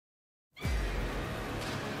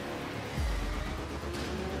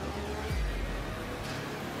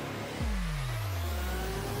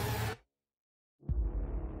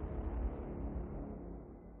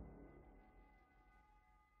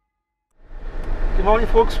Good morning,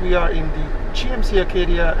 folks. We are in the GMC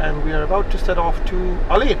Acadia and we are about to set off to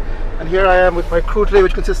Alain. And here I am with my crew today,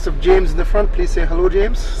 which consists of James in the front. Please say hello,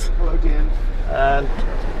 James. Hello, James. And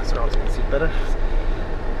so you can see it better.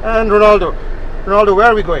 And Ronaldo. Ronaldo, where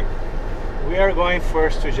are we going? We are going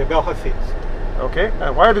first to Jebel Hafid. Okay.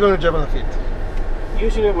 And why are we going to Jebel Hafid?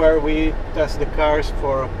 Usually where we test the cars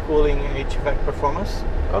for cooling and HVAC performance.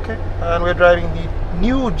 Okay. And we're driving the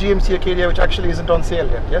new GMC Acadia, which actually isn't on sale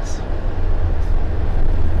yet, yes?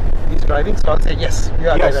 He's driving, so I'll say yes.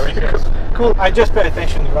 Yeah, Yes. Cool. I just pay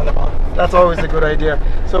attention to roundabout. That's always a good idea.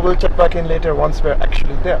 So we'll check back in later once we're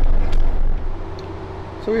actually there.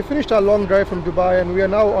 So we finished our long drive from Dubai and we are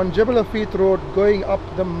now on Jebel Hafid Road going up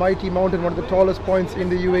the mighty mountain, one of the tallest points in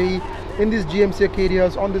the UAE, in these GMC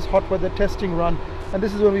Acadias on this hot weather testing run. And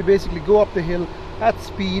this is when we basically go up the hill at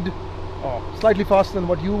speed, slightly faster than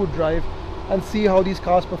what you would drive, and see how these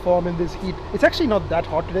cars perform in this heat. It's actually not that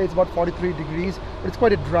hot today, it's about 43 degrees, but it's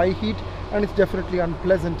quite a dry heat and it's definitely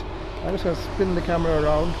unpleasant. I'm just going to spin the camera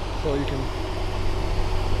around so you can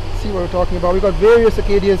see what we're talking about. We've got various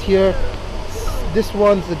Acadias here. This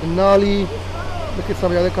one's the Denali. Look at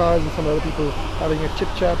some of the other cars and some other people having a chit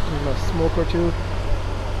chat and a smoke or two.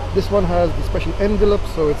 This one has the special envelope,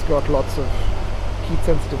 so it's got lots of heat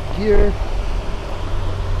sensitive gear.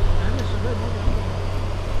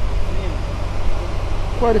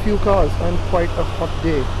 Quite a few cars and quite a hot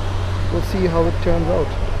day. We'll see how it turns out.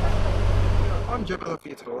 On Jebel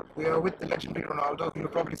Hafid Road, we are with the legendary Ronaldo.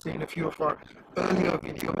 You've probably seen a few of our earlier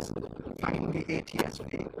videos flying the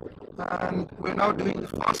ATSV. And we're now doing the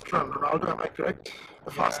fast run, Ronaldo, am I correct?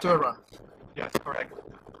 The faster run. Yes, correct.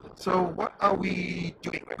 So what are we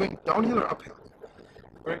doing? We're going downhill or uphill?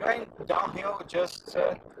 We're going downhill just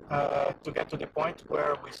to get to the point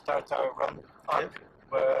where we start our run up,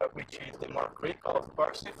 which is the more critical, of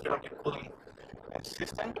course, for the cooling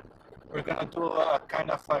system. We're going to do a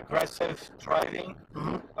kind of aggressive driving,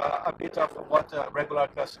 a bit of what a regular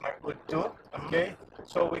customer would do, okay?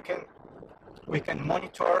 So we can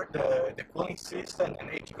monitor the cooling system and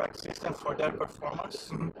HVAC system for their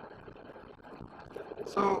performance.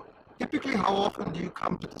 So typically how often do you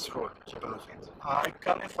come to this road, Jebel Hafid? I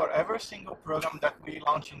come in for every single program that we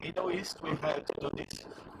launch in Middle East. We have to do this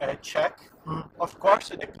check. Of course,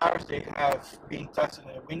 the cars, they have been tested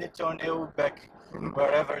in the windy tunnel back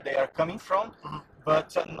wherever they are coming from,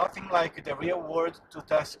 but nothing like the real world to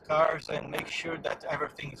test cars and make sure that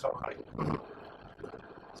everything is all right.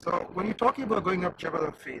 So when you're talking about going up Jebel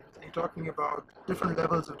Hafid, you're talking about different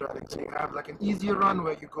levels of driving. So you have like an easier run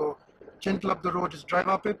where you go gentle up the road, just drive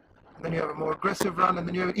up it, and then you have a more aggressive run, and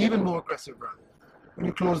then you have an even more aggressive run when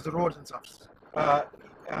you close the roads and stuff.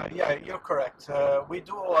 Yeah, you're correct. We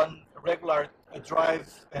do on regular drive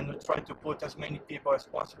and we try to put as many people as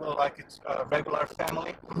possible, like it's a regular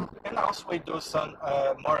family. And also we do some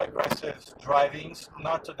more aggressive drivings,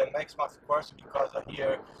 not to the maximum, of course, because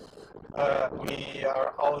here we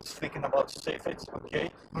are always thinking about safety, okay?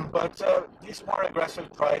 But this more aggressive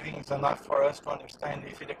driving is enough for us to understand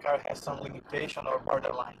if the car has some limitation or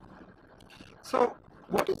borderline. So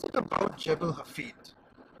what is it about Jebel Hafid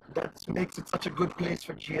that makes it such a good place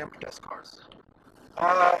for GM to test cars?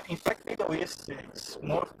 In fact, Middle East,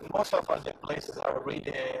 most of the places are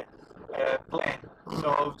really plain.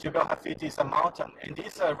 So Jebel Hafid is a mountain, and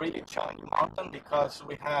this is a really challenging mountain because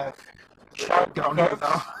we have sharp downhill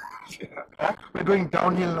curves. now. We're going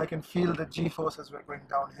downhill. I can feel the G-force as we're going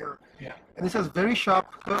downhill. Yeah. And this has very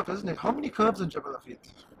sharp curves, isn't it? How many curves in Jebel Hafid?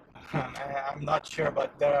 I'm not sure,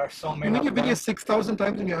 but there are so many. You mean you've been here 6,000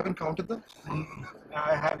 times and you haven't counted them?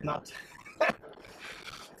 I have not.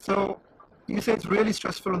 So you say it's really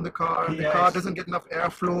stressful in the car, and the car doesn't get enough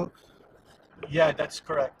airflow. Yeah, that's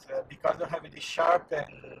correct. Because they have this sharp and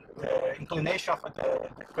the inclination of the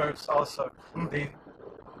curves also,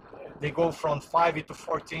 they go from 5 to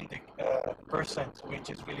 14%, which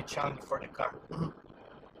is really challenging for the car.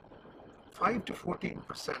 5 to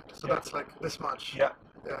 14%. So that's like this much. Yeah.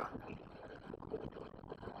 Yeah.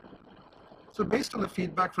 So based on the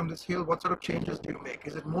feedback from this hill, what sort of changes do you make?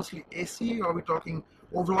 Is it mostly AC, or are we talking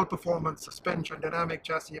overall performance, suspension, dynamic,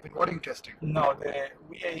 chassis? I mean, what are you testing? No,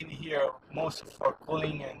 we are in here mostly for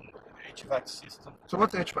cooling and HVAC system. So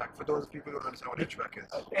what's HVAC, for those people who don't understand what HVAC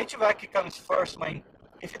is? HVAC comes first when,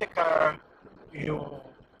 if the car, you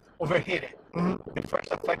overheat it, the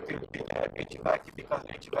first effect will be the HVAC, because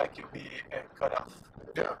the HVAC will be cut off.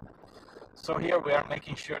 Yeah. So here we are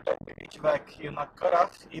making sure that the HVAC will not cut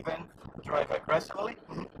off, even drive aggressively.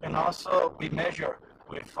 And also we measure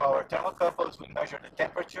with our thermocouples, we measure the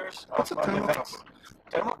temperatures of the vents.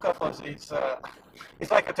 Thermocouples is it's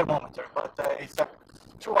like a thermometer, but it's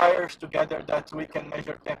two wires together that we can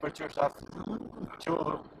measure temperatures of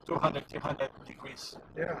 200, 300 degrees.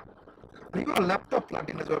 Yeah. And you got a laptop plugged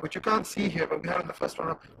in as well, which you can't see here, but we had on the first one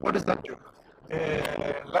up. What does that do?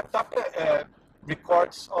 Laptop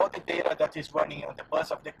records all the data that is running on the bus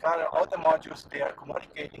of the car, all the modules they are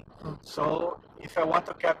communicating. So if I want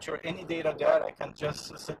to capture any data there, I can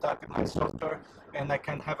just set up in my software and I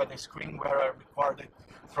can have a screen where I record it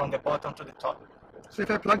from the bottom to the top. So if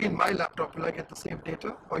I plug in my laptop, will I get the same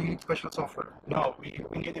data, or you need special software? No, we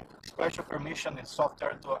need a special permission and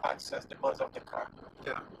software to access the bus of the car.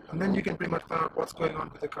 Yeah, and then you can pretty much find out what's going on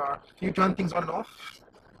with the car. Can you turn things on and off?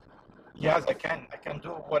 Yes, I can. I can do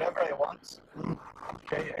whatever I want.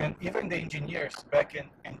 Okay, and even the engineers back in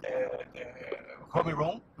the home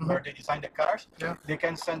room where they design the cars, they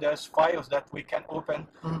can send us files that we can open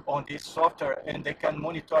on this software, and they can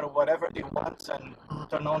monitor whatever they want and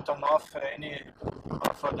turn on, turn off any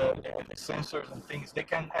of the sensors and things. They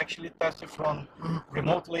can actually test it from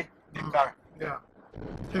remotely the car. Yeah.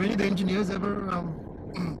 Have any of the engineers ever?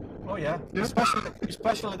 Oh yeah,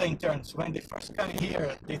 especially the interns. When they first come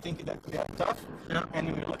here, they think that we are tough, and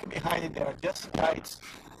when we look behind it, they are just guides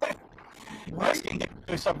asking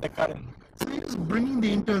to stop the current. So you're just bringing the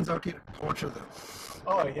interns out here to torture them?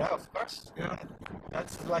 Oh yeah, of course. Yeah,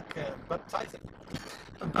 that's like baptizing.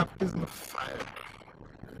 A baptism of fire.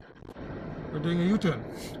 We're doing a U-turn.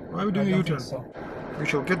 Why are we doing a U-turn? So. We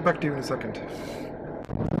shall get back to you in a second.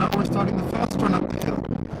 Now we're starting the first run up the hill.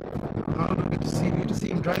 Now we get to see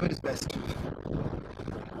him drive at his best.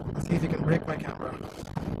 Let's see if he can break my camera.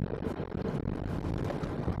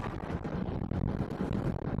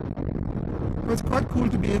 Well, it's quite cool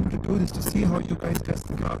to be able to do this, to see how you guys test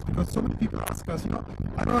the cars, because so many people ask us,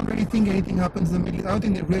 I don't really think anything happens in the middle. I don't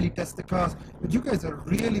think they really test the cars, but you guys are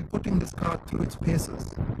really putting this car through its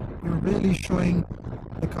paces. You're really showing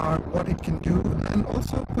the car what it can do and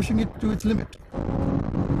also pushing it to its limit.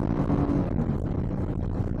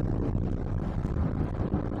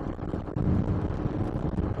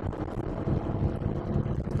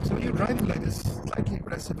 So when you're driving like this, slightly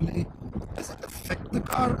aggressively, does it affect the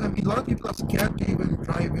car? I mean, a lot of people are scared to even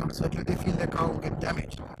drive on a circuit. They feel their car will get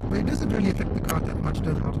damaged. But it doesn't really affect the car that much,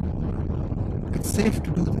 does it? It's safe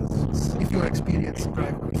to do this if you're an experienced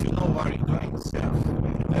driver. If you know what you're doing, it's safe.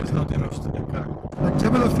 There's no damage to the car. Like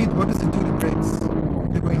Jebel feet, what does it do to brakes?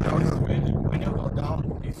 You're going downhill. When you go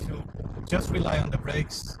down, if you just rely on the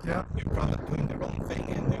brakes, you're probably doing the wrong thing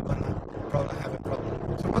and you're gonna probably have a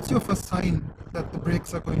problem. So what's your first sign that the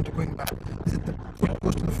brakes are going back? Is it the foot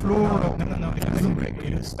goes to the floor? No.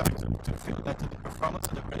 You start to feel that the performance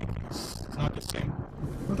of the brake is not the same.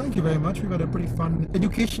 Well, thank you very much. We've had a pretty fun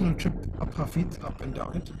educational trip up Hafid, up and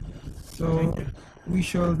down it. So we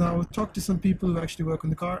shall now talk to some people who actually work on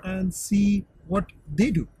the car and see what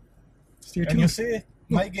they do. Stay tuned. And you see,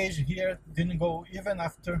 my gauge here didn't go even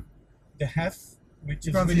after the half, which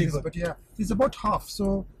is really good. But yeah, it's about half.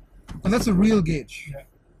 So, and that's a real gauge. Yeah.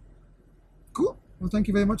 Cool. Well, thank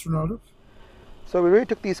you very much, Ronaldo. So we really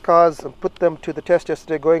took these cars and put them to the test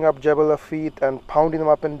yesterday, going up Jebel Afid and pounding them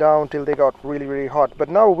up and down till they got really, really hot. But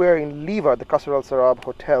now we're in Liva, the Qasr Al Sarab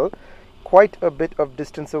Hotel, quite a bit of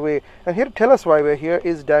distance away. And here to tell us why we're here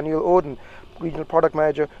is Daniel Oden, Regional Product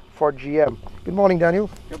Manager for GM. Good morning, Daniel.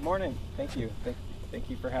 Good morning. Thank you. Thank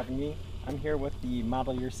you for having me. I'm here with the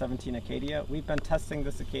model year 17 Acadia. We've been testing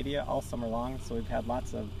this Acadia all summer long, so we've had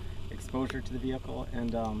lots of exposure to the vehicle,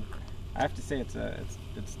 and I have to say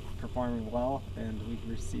it's performing well, and we've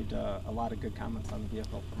received a lot of good comments on the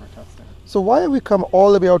vehicle from our testing. So why have we come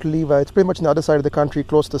all the way out to Liva? It's pretty much on the other side of the country,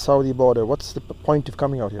 close to the Saudi border. What's the point of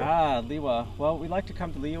coming out here? Liwa. Well, we like to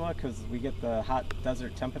come to Liwa because we get the hot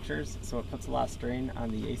desert temperatures, so it puts a lot of strain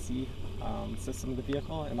on the AC system of the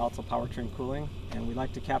vehicle and also powertrain cooling. And we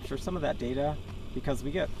like to capture some of that data because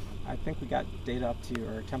I think we got data up to,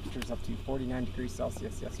 or temperatures up to 49 degrees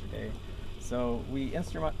Celsius yesterday. So we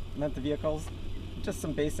instrument the vehicles, just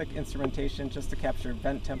some basic instrumentation just to capture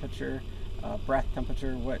vent temperature, breath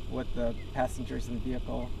temperature, what the passengers in the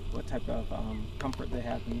vehicle, what type of comfort they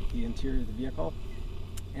have in the interior of the vehicle.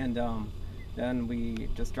 And then we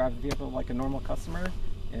just drive the vehicle like a normal customer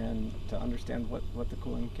and to understand what the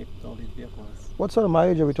cooling capability of the vehicle is. What sort of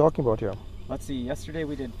mileage are we talking about here? Let's see, yesterday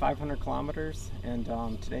we did 500 kilometers, and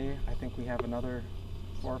today I think we have another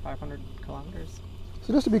 400 or 500 kilometers.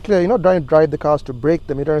 So just to be clear, you're not trying to drive the cars to break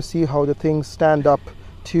them, you're trying to see how the things stand up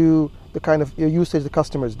to the kind of usage the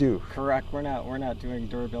customers do. Correct. We're not doing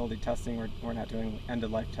durability testing, we're not doing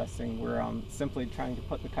end-of-life testing. We're simply trying to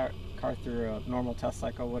put the car through a normal test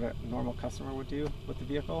cycle, what a normal customer would do with the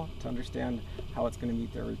vehicle, to understand how it's going to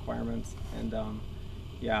meet their requirements. And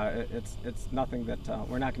yeah, it's nothing that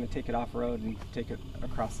we're not going to take it off-road and take it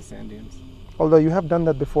across the sand dunes. Although you have done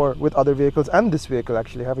that before with other vehicles and this vehicle,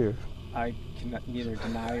 actually, have you? I can neither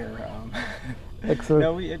deny or. Excellent.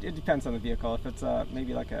 No, it depends on the vehicle. If it's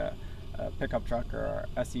maybe like a pickup truck or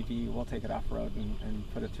SUV, we'll take it off road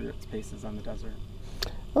and put it through its paces on the desert.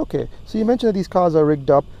 Okay, so you mentioned that these cars are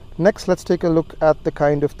rigged up. Next, let's take a look at the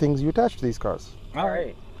kind of things you attach to these cars. All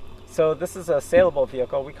right. So this is a saleable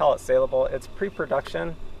vehicle. We call it saleable. It's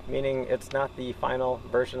pre-production, meaning it's not the final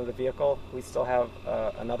version of the vehicle. We still have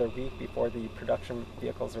another week before the production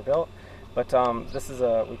vehicles are built. But this is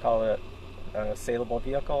we call it a saleable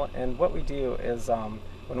vehicle. And what we do is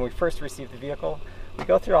when we first receive the vehicle, we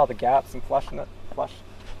go through all the gaps and flush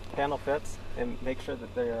panel fits and make sure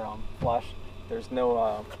that they're flush. There's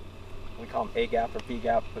no, we call them A gap or B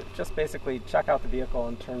gap, but just basically check out the vehicle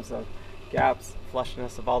in terms of gaps,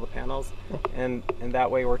 flushness of all the panels, and that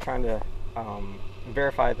way we're trying to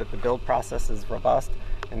verify that the build process is robust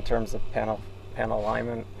in terms of panel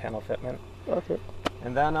alignment, panel fitment. Okay.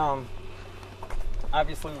 And then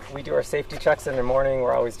obviously we do our safety checks in the morning.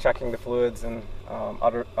 We're always checking the fluids and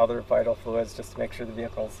other vital fluids just to make sure the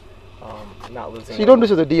vehicle's not losing. So you don't do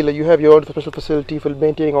this as a dealer, you have your own special facility for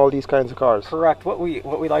maintaining all these kinds of cars. Correct. What we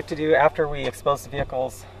like to do after we expose the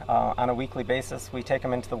vehicles on a weekly basis, we take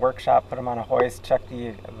them into the workshop, put them on a hoist, check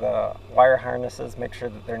the wire harnesses, make sure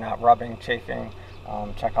that they're not rubbing, chafing,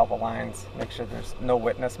 check all the lines, make sure there's no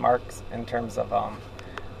witness marks in terms of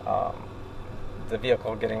the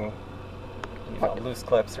vehicle getting loose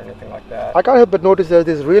clips or anything like that. I can't help but notice there's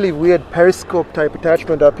this really weird periscope type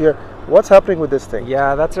attachment up here. What's happening with this thing?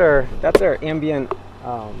 Yeah, that's our ambient,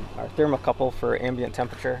 our thermocouple for ambient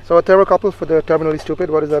temperature. So a thermocouple for the terminally stupid,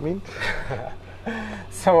 what does that mean?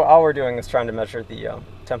 So all we're doing is trying to measure the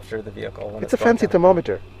temperature of the vehicle. When It's a fancy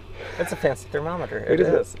thermometer. It's a fancy thermometer. It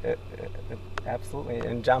is. It absolutely.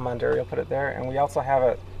 And John Mondario put it there. And we also have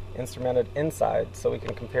it instrumented inside, so we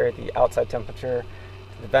can compare the outside temperature,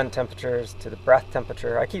 the vent temperatures, to the breath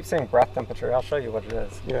temperature. I keep saying breath temperature. I'll show you what it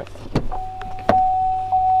is. Yeah.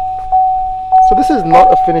 So this is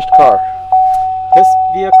not a finished car. This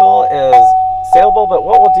vehicle is saleable, but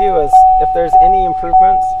what we'll do is, if there's any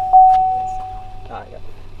improvements,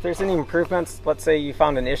 if there's any improvements, let's say you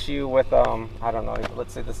found an issue with, I don't know,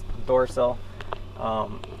 let's say this door sill,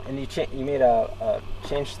 and you made a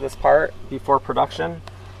change to this part before production,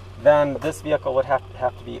 then this vehicle would have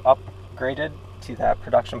to be upgraded to that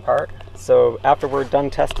production part. So after we're done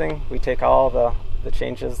testing, we take all the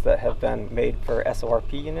changes that have been made for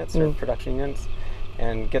SORP units or production units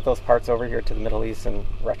and get those parts over here to the Middle East and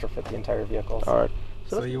retrofit the entire vehicle. All right.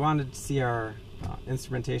 So you wanted to see our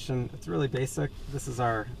instrumentation. It's really basic. This is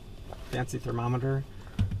our fancy thermometer.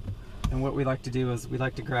 And what we like to do is we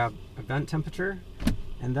like to grab a vent temperature,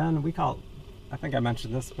 and then we call it, I think I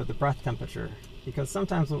mentioned this, but the breath temperature. Because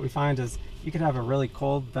sometimes what we find is you could have a really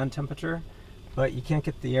cold vent temperature, but you can't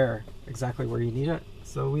get the air exactly where you need it.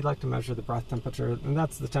 So we like to measure the breath temperature, and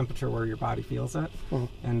that's the temperature where your body feels it.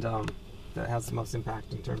 And that has the most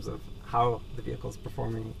impact in terms of how the vehicle is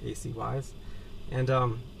performing AC-wise. And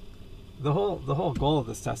the whole goal of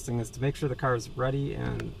this testing is to make sure the car is ready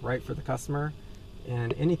and right for the customer.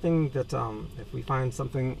 And anything that, if we find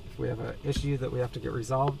something, if we have an issue that we have to get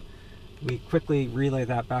resolved, we quickly relay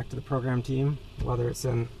that back to the program team, whether it's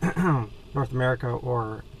in North America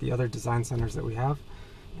or the other design centers that we have.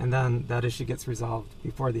 And then that issue gets resolved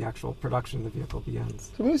before the actual production of the vehicle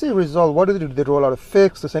begins. So when you say resolve, what do they do? Do they roll out a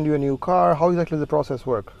fix to send you a new car? How exactly does the process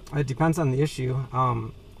work? It depends on the issue.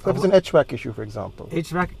 So if it's an HVAC issue, for example.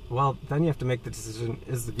 HVAC, well, then you have to make the decision,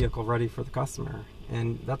 is the vehicle ready for the customer?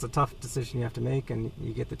 And that's a tough decision you have to make, and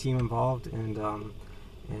you get the team involved, and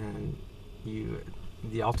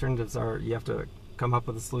the alternatives are you have to come up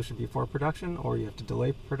with a solution before production, or you have to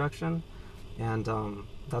delay production. And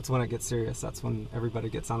that's when it gets serious. That's when everybody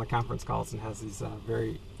gets on the conference calls and has these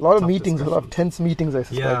very a lot of tough meetings, a lot of discussions. tense meetings, I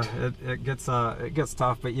suspect. Yeah, it gets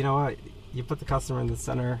tough. But you know what? You put the customer in the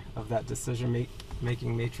center of that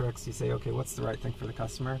decision-making matrix. You say, okay, what's the right thing for the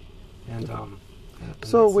customer? And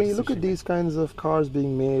so when you look at these kinds of cars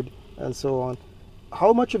being made and so on,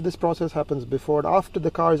 how much of this process happens before and after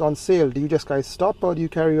the car is on sale? Do you just guys stop, or do you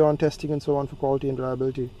carry on testing and so on for quality and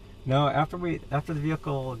reliability? No, after the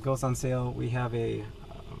vehicle goes on sale, we have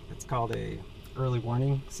it's called a early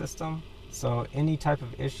warning system. So any type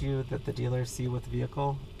of issue that the dealers see with the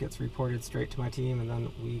vehicle gets reported straight to my team, and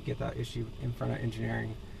then we get that issue in front of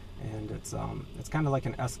engineering. And it's kind of like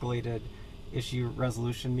an escalated issue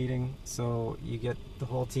resolution meeting. So you get the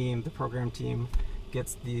whole team, the program team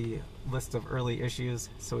gets the list of early issues,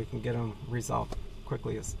 so we can get them resolved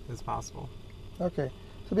quickly as possible. Okay.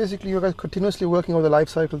 So basically, you guys continuously working on the life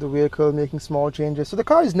cycle of the vehicle, making small changes. So the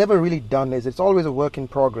car is never really done, is it? It's always a work in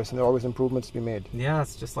progress, and there are always improvements to be made. Yeah,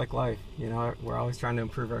 it's just like life. You know, we're always trying to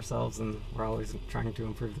improve ourselves, and we're always trying to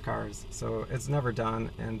improve the cars. So it's never done,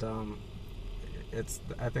 and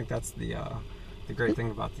I think that's the great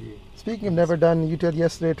thing about the... Speaking of never done, you told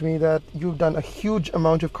yesterday to me that you've done a huge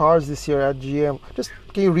amount of cars this year at GM. Just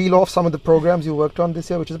can you reel off some of the programs you worked on this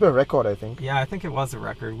year, which is a bit of a record, I think. Yeah, I think it was a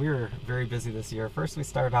record. We were very busy this year. First, we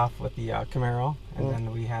started off with the Camaro, and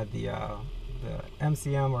then we had the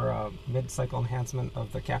MCM, or mid-cycle enhancement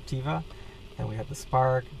of the Captiva. Then we had the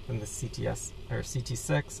Spark, then the CT6,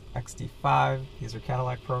 XT5. These are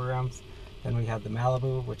Cadillac programs. Then we had the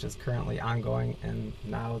Malibu, which is currently ongoing, and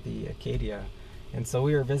now the Acadia. And so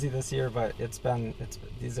we were busy this year, but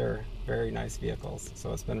these are very nice vehicles,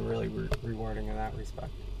 so it's been really rewarding in that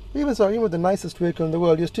respect. Even so, even with the nicest vehicle in the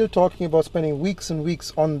world, you're still talking about spending weeks and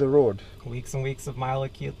weeks on the road. Weeks and weeks of mile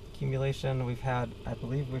accumulation. I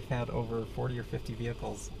believe we've had over 40 or 50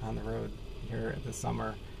 vehicles on the road here this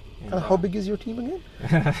summer. And how big is your team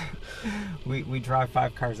again? we drive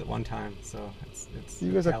 5 cars at one time, so it's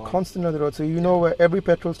you guys are constant on the road, so you know where every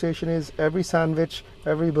petrol station is, every sandwich,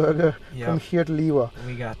 every burger, from here to Liwa.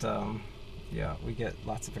 We got we get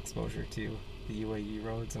lots of exposure to the UAE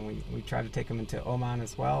roads, and we try to take them into Oman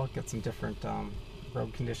as well, get some different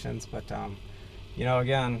road conditions, but you know,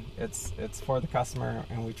 again, it's for the customer,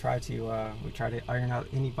 and we try to iron out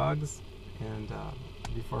any bugs and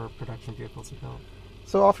before production vehicles are built.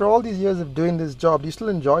 So after all these years of doing this job, do you still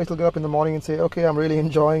enjoy? You still get up in the morning and say, okay, I'm really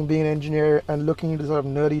enjoying being an engineer and looking into sort of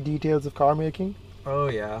nerdy details of car making? Oh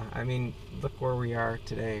yeah, I mean, look where we are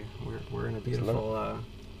today. We're in a beautiful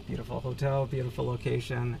beautiful hotel, beautiful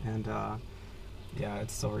location, and yeah,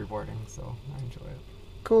 it's so rewarding, so I enjoy it.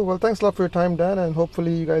 Cool, well thanks a lot for your time, Dan, and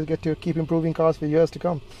hopefully you guys get to keep improving cars for years to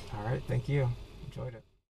come. All right, thank you. Enjoyed it.